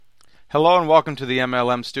Hello and welcome to the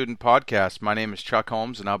MLM Student Podcast. My name is Chuck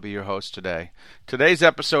Holmes and I'll be your host today. Today's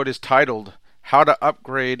episode is titled, How to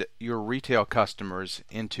Upgrade Your Retail Customers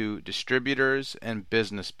into Distributors and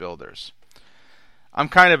Business Builders. I'm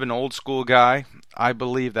kind of an old school guy. I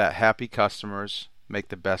believe that happy customers make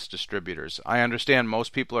the best distributors. I understand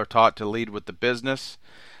most people are taught to lead with the business.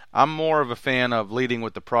 I'm more of a fan of leading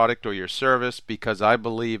with the product or your service because I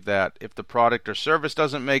believe that if the product or service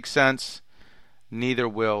doesn't make sense, neither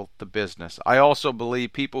will the business. I also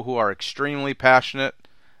believe people who are extremely passionate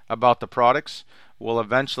about the products will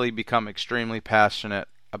eventually become extremely passionate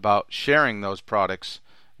about sharing those products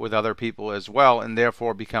with other people as well, and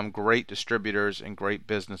therefore become great distributors and great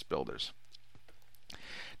business builders.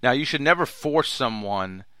 Now, you should never force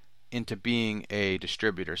someone into being a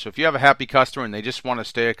distributor. So if you have a happy customer and they just want to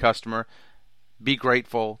stay a customer, be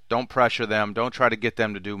grateful. Don't pressure them. Don't try to get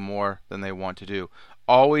them to do more than they want to do.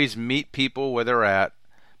 Always meet people where they're at,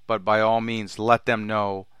 but by all means let them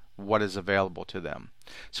know what is available to them.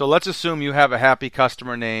 So let's assume you have a happy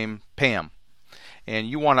customer named Pam, and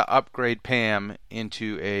you want to upgrade Pam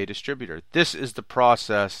into a distributor. This is the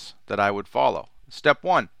process that I would follow. Step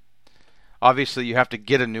 1. Obviously, you have to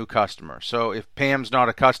get a new customer. So if Pam's not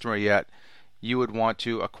a customer yet, you would want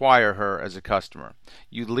to acquire her as a customer.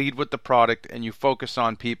 You lead with the product and you focus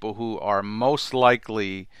on people who are most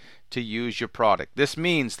likely to use your product. This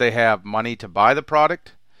means they have money to buy the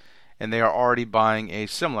product and they are already buying a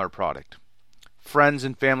similar product. Friends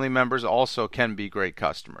and family members also can be great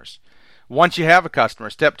customers. Once you have a customer,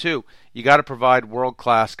 step 2, you got to provide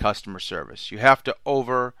world-class customer service. You have to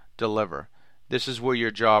over-deliver. This is where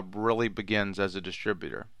your job really begins as a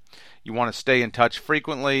distributor. You want to stay in touch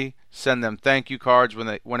frequently, send them thank you cards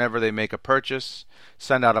whenever they make a purchase,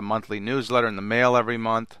 send out a monthly newsletter in the mail every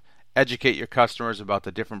month, educate your customers about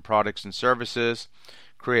the different products and services,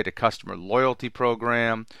 create a customer loyalty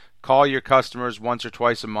program, call your customers once or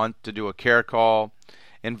twice a month to do a care call,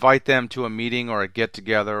 invite them to a meeting or a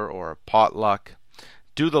get-together or a potluck.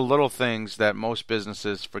 Do the little things that most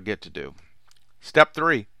businesses forget to do. Step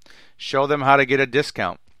 3, show them how to get a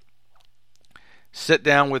discount. Sit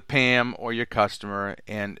down with Pam or your customer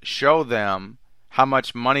and show them how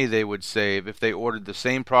much money they would save if they ordered the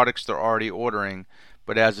same products they're already ordering,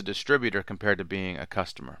 but as a distributor compared to being a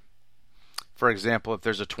customer. For example, if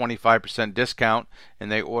there's a 25% discount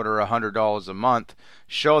and they order $100 a month,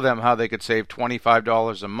 show them how they could save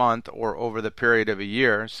 $25 a month, or over the period of a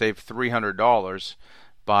year, save $300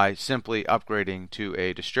 by simply upgrading to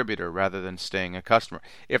a distributor rather than staying a customer.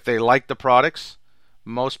 If they like the products,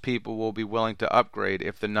 most people will be willing to upgrade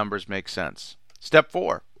if the numbers make sense. Step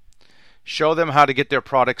 4, show them how to get their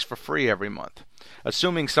products for free every month.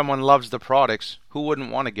 Assuming someone loves the products, who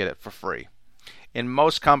wouldn't want to get it for free? In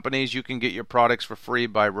most companies, you can get your products for free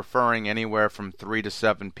by referring anywhere from 3 to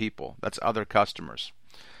 7 people. That's other customers.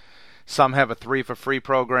 Some have a 3 for free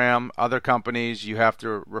program. Other companies, you have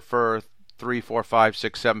to refer 3, 4, 5,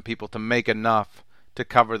 6, 7 people to make enough to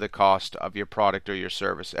cover the cost of your product or your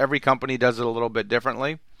service. Every company does it a little bit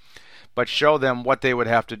differently, but show them what they would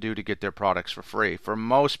have to do to get their products for free. For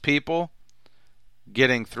most people,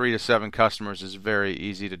 getting 3 to 7 customers is very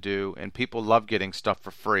easy to do, and people love getting stuff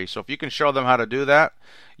for free. So if you can show them how to do that,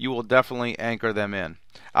 you will definitely anchor them in.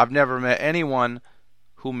 I've never met anyone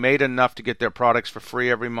who made enough to get their products for free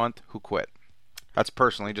every month who quit. That's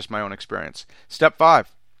personally just my own experience. Step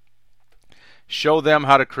 5. Show them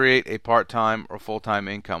how to create a part-time or full-time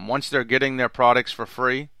income. Once they're getting their products for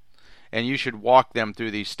free, and you should walk them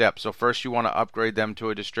through these steps. So first you want to upgrade them to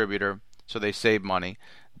a distributor so they save money.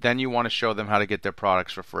 Then you want to show them how to get their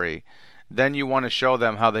products for free. Then you want to show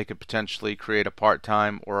them how they could potentially create a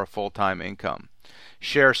part-time or a full-time income.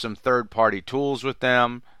 Share some third-party tools with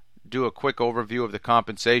them. Do a quick overview of the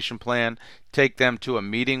compensation plan. Take them to a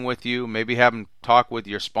meeting with you. Maybe have them talk with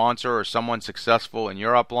your sponsor or someone successful in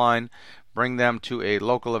your upline. Bring them to a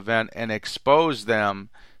local event and expose them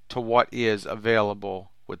to what is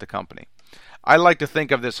available with the company. I like to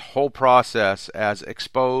think of this whole process as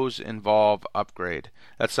expose, involve, upgrade.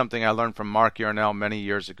 That's something I learned from Mark Yarnell many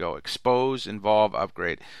years ago. Expose, involve,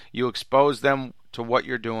 upgrade. You expose them to what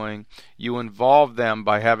you're doing. You involve them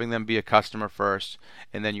by having them be a customer first,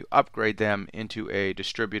 and then you upgrade them into a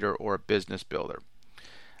distributor or a business builder.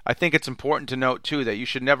 I think it's important to note, too, that you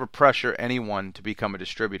should never pressure anyone to become a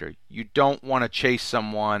distributor. You don't want to chase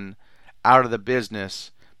someone out of the business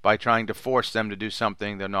by trying to force them to do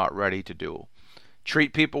something they're not ready to do.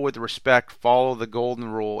 Treat people with respect, follow the golden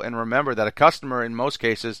rule, and remember that a customer, in most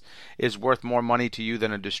cases, is worth more money to you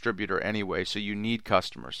than a distributor anyway, so you need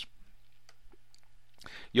customers.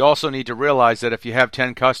 You also need to realize that if you have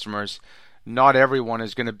 10 customers, not everyone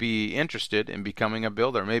is going to be interested in becoming a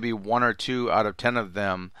builder. Maybe 1 or 2 out of 10 of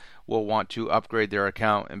them will want to upgrade their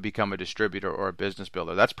account and become a distributor or a business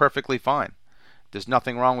builder. That's perfectly fine. There's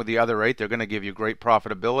nothing wrong with the other 8. They're going to give you great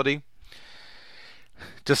profitability.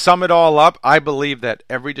 To sum it all up, I believe that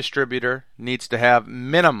every distributor needs to have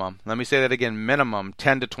minimum, let me say that again, minimum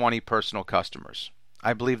 10 to 20 personal customers.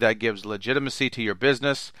 I believe that gives legitimacy to your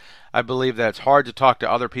business. I believe that it's hard to talk to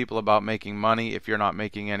other people about making money if you're not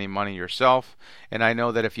making any money yourself. And I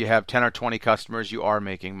know that if you have 10 or 20 customers, you are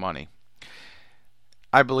making money.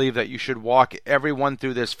 I believe that you should walk everyone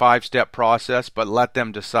through this 5-step process, but let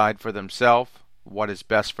them decide for themselves what is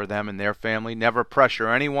best for them and their family. Never pressure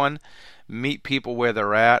anyone. Meet people where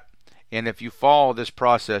they're at. And if you follow this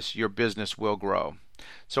process, your business will grow.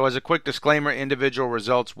 So as a quick disclaimer, individual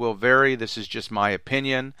results will vary. This is just my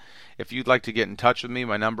opinion. If you'd like to get in touch with me,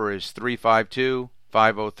 my number is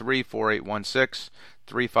 352-503-4816,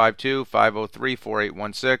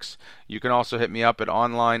 352-503-4816. You can also hit me up at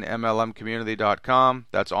onlinemlmcommunity.com.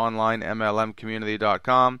 That's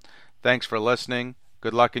onlinemlmcommunity.com. Thanks for listening.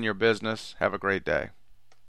 Good luck in your business. Have a great day.